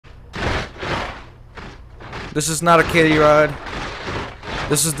This is not a kiddie ride.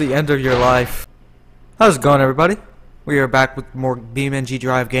 This is the end of your life. How's it going, everybody? We are back with more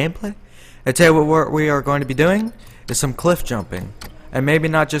BeamNG.drive gameplay. And today what we are going to be doing is some cliff jumping. And maybe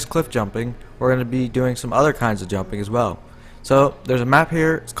not just cliff jumping, we're going to be doing some other kinds of jumping as well. So, there's a map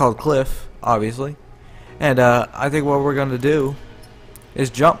here, it's called Cliff, obviously. And I think what we're going to do is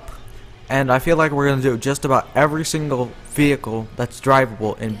jump. And I feel like we're going to do just about every single vehicle that's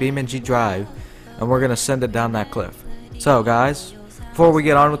drivable in BeamNG.drive. And we're going to send it down that cliff. So guys, before we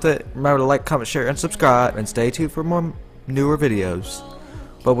get on with it, remember to like, comment, share, and subscribe. And stay tuned for more newer videos.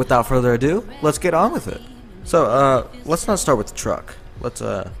 But without further ado, let's get on with it. So, let's not start with the truck. Let's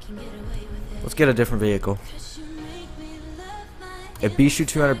get a different vehicle. A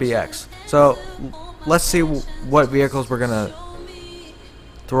BeamNG.200BX. So, let's see what vehicles we're gonna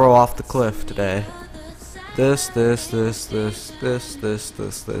throw off the cliff today. This.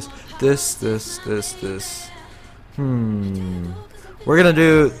 We're gonna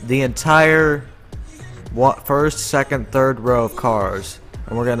do the entire first, second, third row of cars,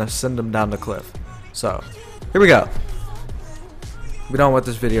 and we're gonna send them down the cliff. So, here we go. We don't want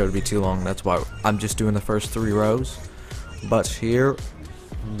this video to be too long, that's why I'm just doing the first 3 rows. But here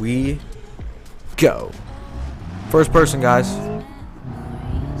we go. First person, guys.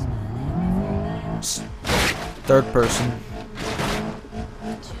 Third person.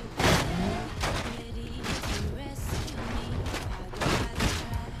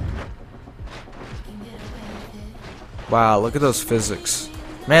 Wow, look at those physics.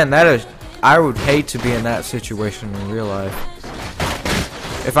 Man, that is... I would hate to be in that situation in real life.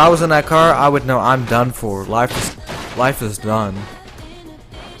 If I was in that car, I would know I'm done for. Life is done.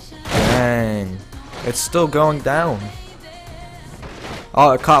 Dang. It's still going down.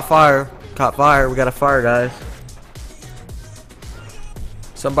 Oh, it caught fire. Caught fire. We got a fire, guys.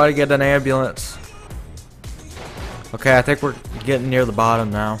 Somebody get an ambulance. Okay, I think we're getting near the bottom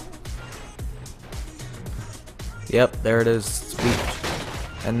now. Yep, there it is.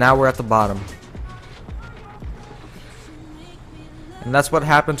 And now we're at the bottom. And that's what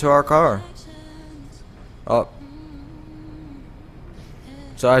happened to our car. Oh.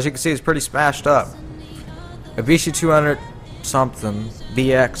 So as you can see, it's pretty smashed up. A BeamNG.200 something,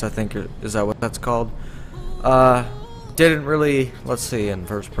 BX I think is that what that's called. Didn't really, let's see in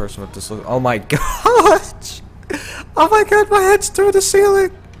first person what this looks. Oh my gosh! Oh my god, my head's through the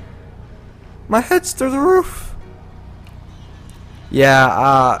ceiling. My head's through the roof.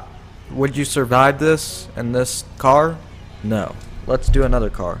 Yeah, would you survive this in this car? No. Let's do another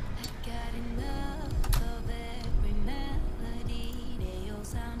car.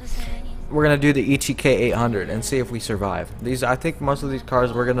 We're gonna do the ETK 800 and see if we survive. These, I think most of these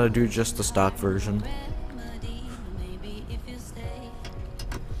cars we're gonna do just the stock version.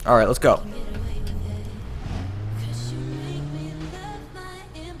 Alright, let's go.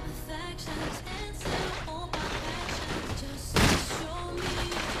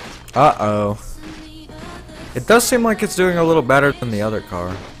 Uh-oh. It does seem like it's doing a little better than the other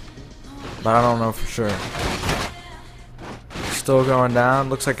car, but I don't know for sure. Still going down.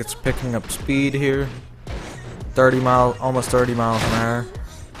 Looks like it's picking up speed here. 30 miles, almost 30 miles an hour.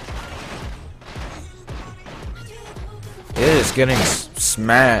 It is getting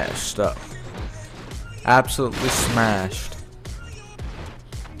smashed up. Absolutely smashed.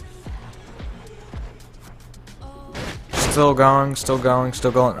 Still going, still going,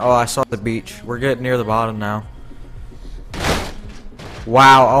 still going. Oh, I saw the beach. We're getting near the bottom now.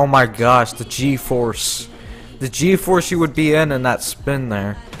 Wow, oh my gosh, the G-force. The G-force you would be in that spin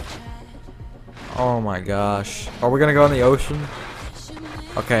there. Oh my gosh. Are we gonna go in the ocean?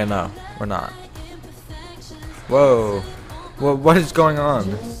 Okay, no, we're not. Whoa. Well, what is going on?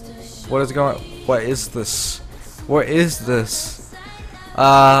 What is going... What is this? What is this?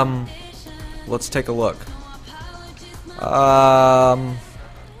 Let's take a look. I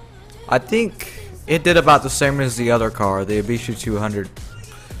think it did about the same as the other car, the BeamNG.200.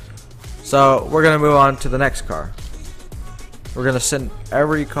 So we're gonna move on to the next car. We're gonna send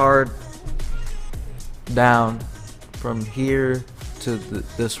every car down from here to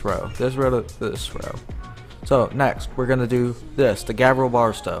this row, to this row. So next we're gonna do this, the Gabriel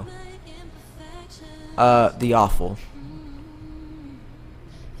Barstow. The awful.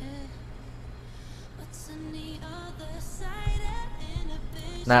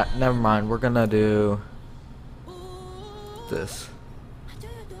 Nah, never mind. We're gonna do this.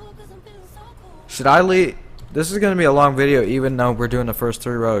 Should I leave? This is gonna be a long video, even though we're doing the first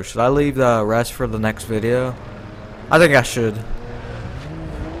 3 rows. Should I leave the rest for the next video? I think I should.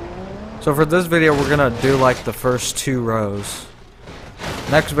 So for this video, we're gonna do like the first 2 rows.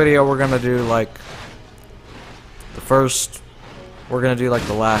 Next video, we're gonna do like first, we're gonna do like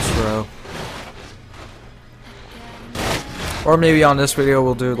the last row. Or maybe on this video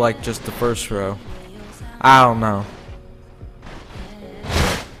we'll do like just the first row. I don't know.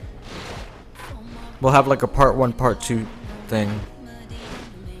 We'll have like a part 1, part 2 thing.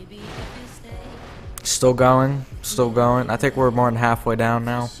 Still going, still going. I think we're more than halfway down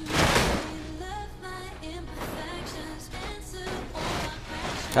now.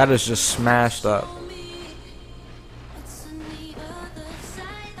 That is just smashed up.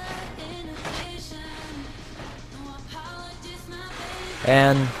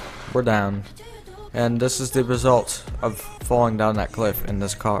 And we're down. And this is the result of falling down that cliff in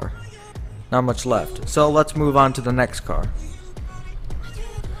this car. Not much left. So let's move on to the next car.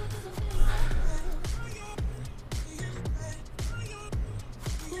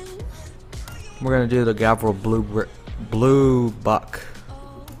 We're gonna do the Gavril Blue Buck.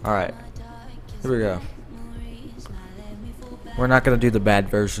 Alright, here we go. We're not gonna do the bad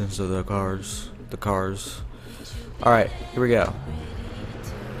versions of the cars. Alright, here we go.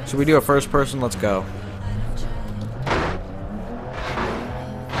 Should we do a first person? Let's go.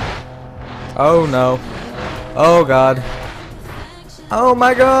 Oh no. Oh god. Oh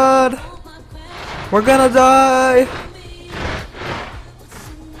my god. We're gonna die.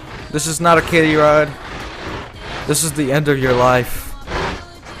 This is not a kiddie ride. This is the end of your life.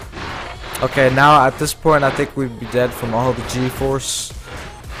 Okay, now at this point I think we'd be dead from all the G-force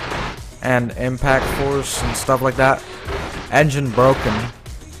and impact force and stuff like that. Engine broken.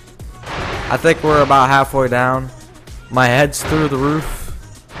 I think we're about halfway down. My head's through the roof.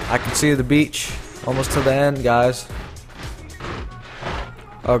 I can see the beach. Almost to the end, guys.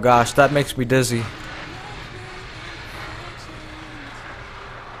 Oh gosh, that makes me dizzy.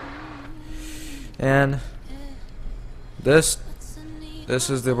 And this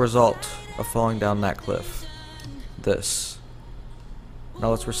is the result of falling down that cliff. This.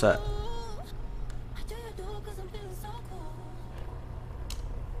 Now let's reset.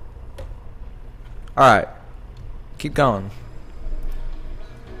 Alright. Keep going.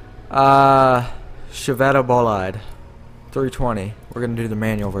 Chevette Bolide 320. We're gonna do the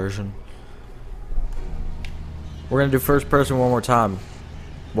manual version. We're gonna do first person one more time.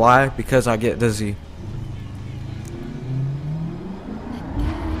 Why? Because I get dizzy.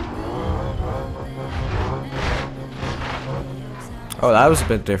 Oh, that was a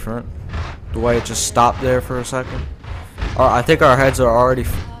bit different. The way it just stopped there for a second. I think our heads are already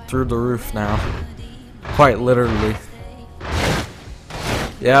through the roof now. Quite literally.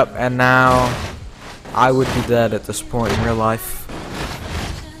 Yep, and now I would be dead at this point in real life.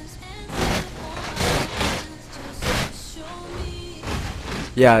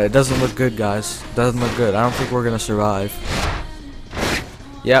 Yeah, it doesn't look good, guys. It doesn't look good. I don't think we're gonna survive.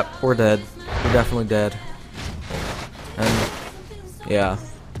 Yep, we're dead. We're definitely dead. And yeah,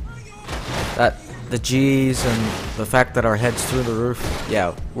 the G's and the fact that our head's through the roof.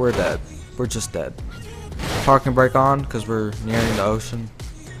 Yeah, we're dead. We're just dead. Parking brake on because we're nearing the ocean.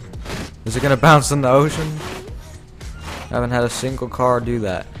 Is it gonna bounce in the ocean? I haven't had a single car do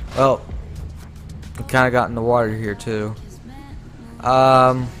that. Well, we kind of got in the water here too.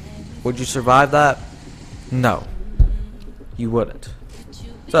 Would you survive that? No, you wouldn't.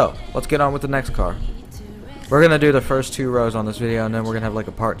 So let's get on with the next car. We're gonna do the first 2 rows on this video, and then we're gonna have like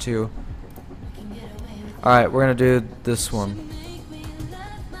a part 2. All right, we're gonna do this one,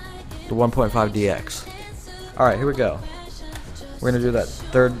 the 1.5 DX. All right, here we go. We're gonna do that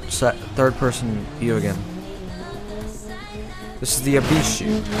third person view again. This is the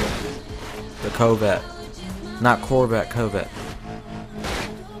Abishu, the Corvette, not Corvette, Corvette.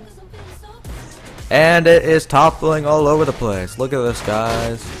 And it is toppling all over the place. Look at this,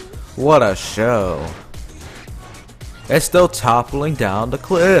 guys. What a show. It's still toppling down the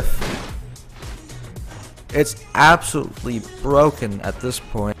cliff. It's absolutely broken at this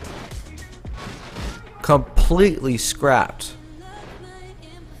point. Completely scrapped.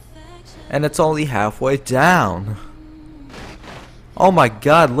 And it's only halfway down. Oh my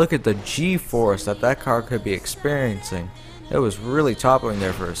god, look at the G-force that car could be experiencing. It was really toppling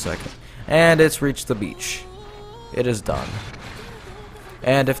there for a second. And it's reached the beach. It is done.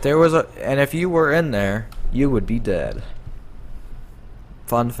 And if you were in there, you would be dead.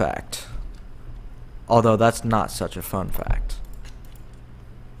 Fun fact. Although that's not such a fun fact.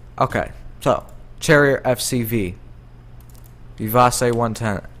 Okay, so Charrier FCV Vivace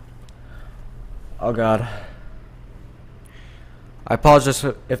 110. Oh god. I apologize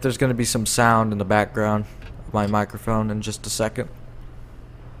if there's going to be some sound in the background of my microphone in just a second.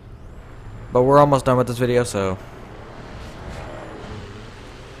 But we're almost done with this video, so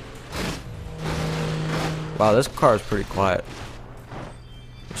Wow, this car is pretty quiet.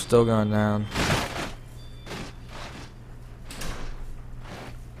 We're still going down.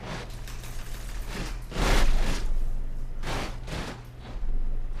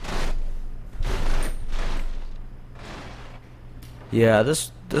 Yeah,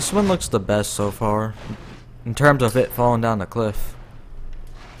 this one looks the best so far, in terms of it falling down the cliff.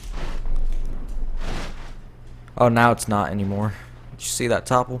 Oh, now it's not anymore. Did you see that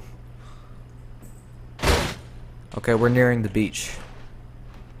topple? Okay, we're nearing the beach.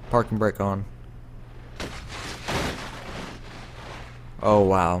 Park and brake on. Oh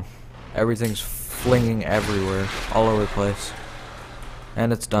wow, everything's flinging everywhere, all over the place,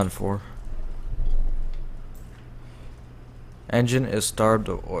 and it's done for. Engine is starved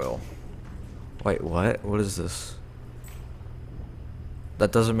of oil. Wait, what? What is this?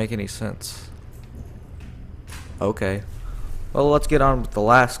 That doesn't make any sense. Okay. Well, let's get on with the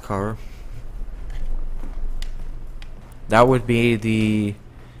last car. That would be the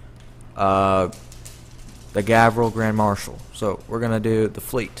Gavril Grand Marshal. So we're gonna do the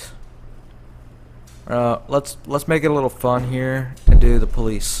fleet. Let's make it a little fun here and do the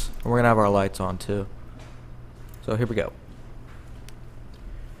police. And we're gonna have our lights on too. So here we go.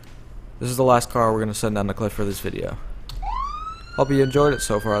 This is the last car we're going to send down the cliff for this video. Hope you enjoyed it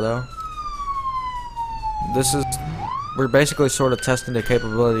so far though. We're basically sort of testing the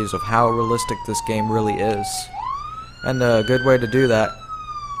capabilities of how realistic this game really is. And a good way to do that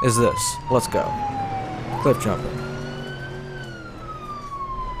is this. Let's go. Cliff jumping.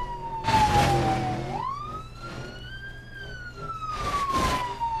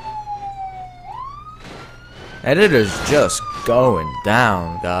 And it is just going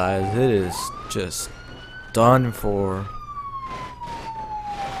down, guys. It is just done for.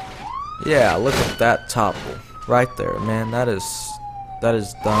 Yeah, look at that topple right there, man. That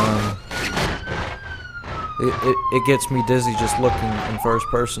is done. It gets me dizzy just looking in first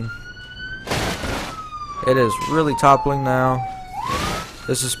person. It is really toppling now.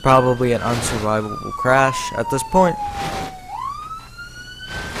 This is probably an unsurvivable crash at this point.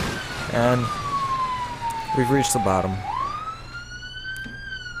 And we've reached the bottom.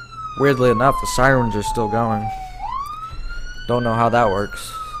 Weirdly enough, the sirens are still going. Don't know how that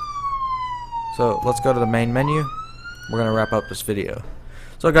works. So let's go to the main menu. We're gonna wrap up this video.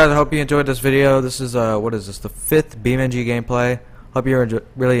 So guys, I hope you enjoyed this video. This is what is this? The 5th BeamNG gameplay. Hope you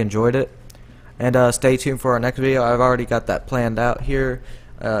really enjoyed it. And stay tuned for our next video. I've already got that planned out here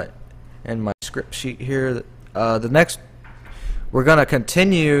in my script sheet here. We're gonna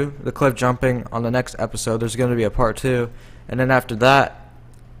continue the cliff jumping on the next episode. There's gonna be a part 2, and then after that,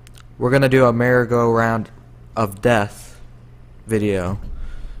 we're gonna do a merry-go-round of death video.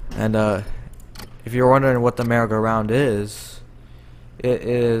 And if you're wondering what the merry-go-round is, it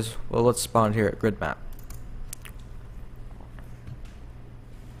is, well, let's spawn here at grid map.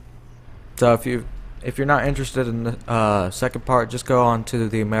 So if you're not interested in the second part, just go on to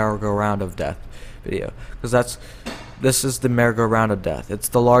the merry-go-round of death video, because this is the merry-go-round of death. It's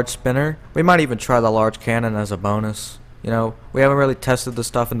the large spinner. We might even try the large cannon as a bonus. You know, we haven't really tested the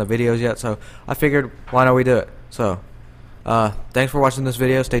stuff in the videos yet, so I figured, why don't we do it? So, thanks for watching this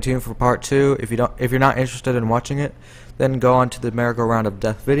video. Stay tuned for part 2. If you're not interested in watching it, then go on to the merry-go-round of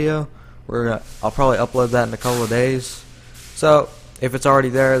death video. I'll probably upload that in a couple of days. So, if it's already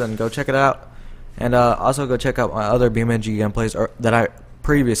there, then go check it out. And also go check out my other BeamNG gameplays that I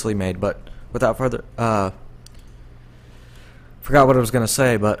previously made. But without further, forgot what I was gonna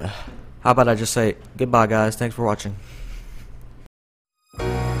say, but how about I just say goodbye, guys. Thanks for watching.